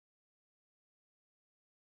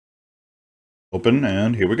Open,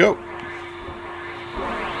 and here we go.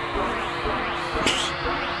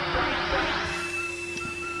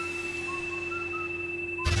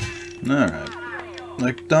 Alright.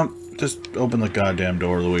 Like, just open the goddamn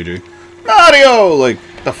door, Luigi. Mario! Like,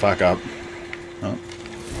 the fuck up. Oh.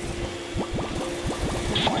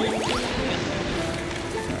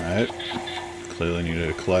 Alright. Clearly need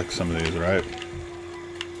to collect some of these, right?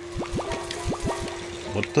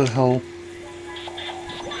 What the hell?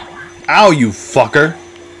 Ow, you fucker!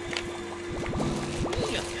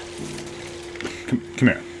 Come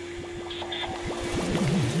here.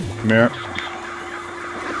 Come here.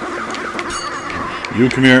 You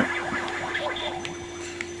come here.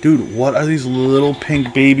 Dude, what are these little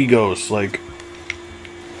pink baby ghosts? Like,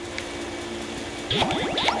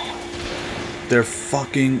 they're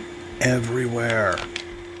fucking everywhere.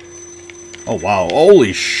 Oh wow,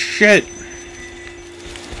 holy shit!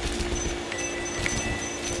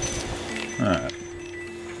 Alright.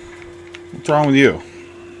 What's wrong with you?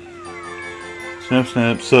 Snip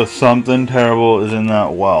snip, so something terrible is in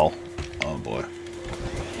that well. Oh boy.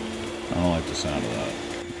 I don't like the sound of that.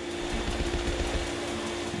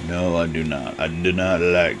 No, I do not. I do not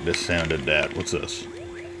like the sound of that. What's this?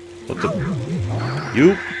 What the?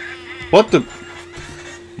 You? What the?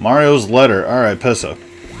 Mario's letter. Alright, Pissa.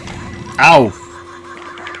 Ow!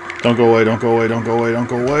 Don't go away, don't go away, don't go away, don't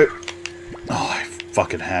go away. Oh, I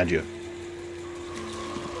fucking had you.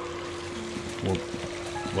 Well,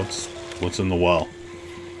 what's in the well?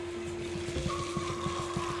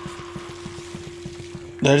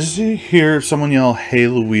 Did I just hear someone yell, "Hey,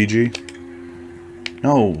 Luigi"?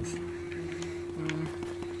 No.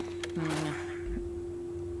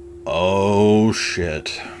 Oh,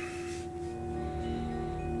 shit.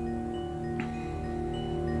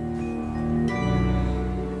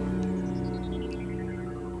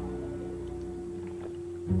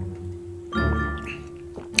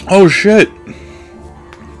 Oh, shit.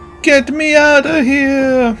 Get me out of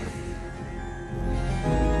here.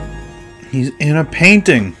 He's in a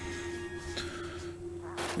painting.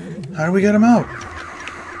 How do we get him out?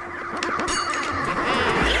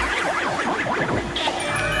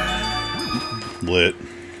 Lit.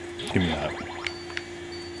 Give me that.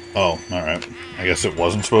 Oh, alright. I guess it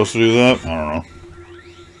wasn't supposed to do that? I don't know.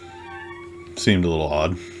 Seemed a little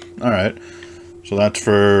odd. Alright. So that's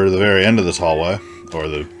for the very end of this hallway. Or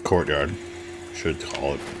the courtyard. Should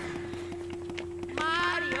call it.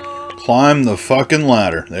 Mario. Climb the fucking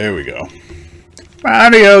ladder. There we go.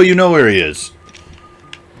 Mario, you know where he is.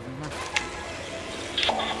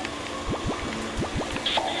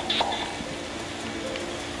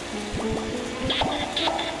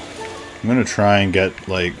 I'm gonna try and get,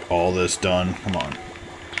 like, all this done. Come on.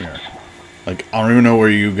 Come here. Like, I don't even know where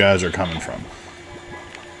you guys are coming from.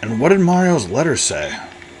 And what did Mario's letter say?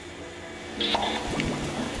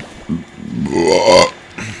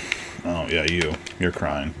 Oh, yeah, you. You're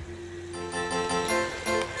crying.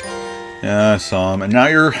 Yeah, I saw him. And now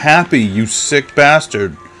you're happy, you sick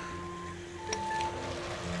bastard.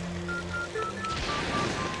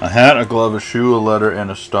 A hat, a glove, a shoe, a letter,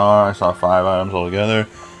 and a star. I saw 5 items altogether.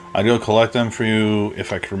 I'd go collect them for you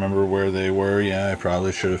if I could remember where they were. Yeah, I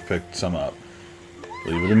probably should have picked some up.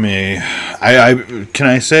 Leave it to me. Can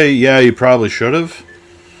I say, yeah, you probably should have?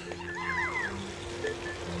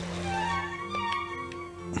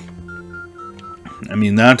 I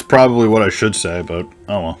mean, that's probably what I should say, but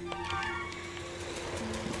oh well.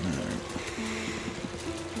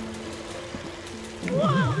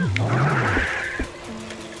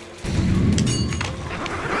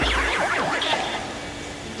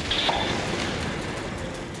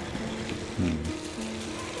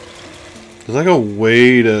 There's like a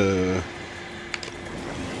way to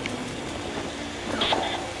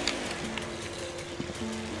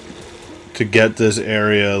get this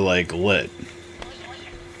area like lit.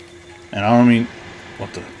 And I don't mean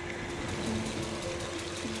what the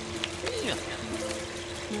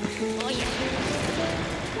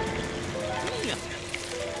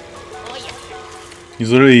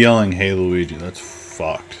He's literally yelling, "Hey Luigi." That's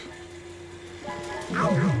fucked.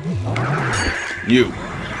 You.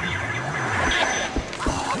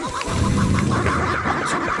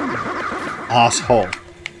 Asshole.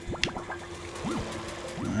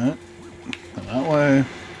 Alright. That way.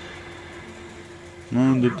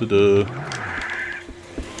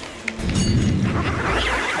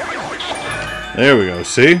 There we go.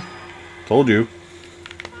 See? Told you.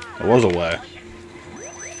 There was a way.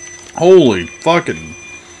 Holy fucking.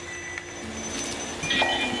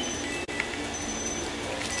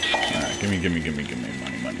 Alright, gimme.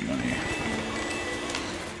 Money.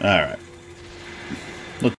 Alright.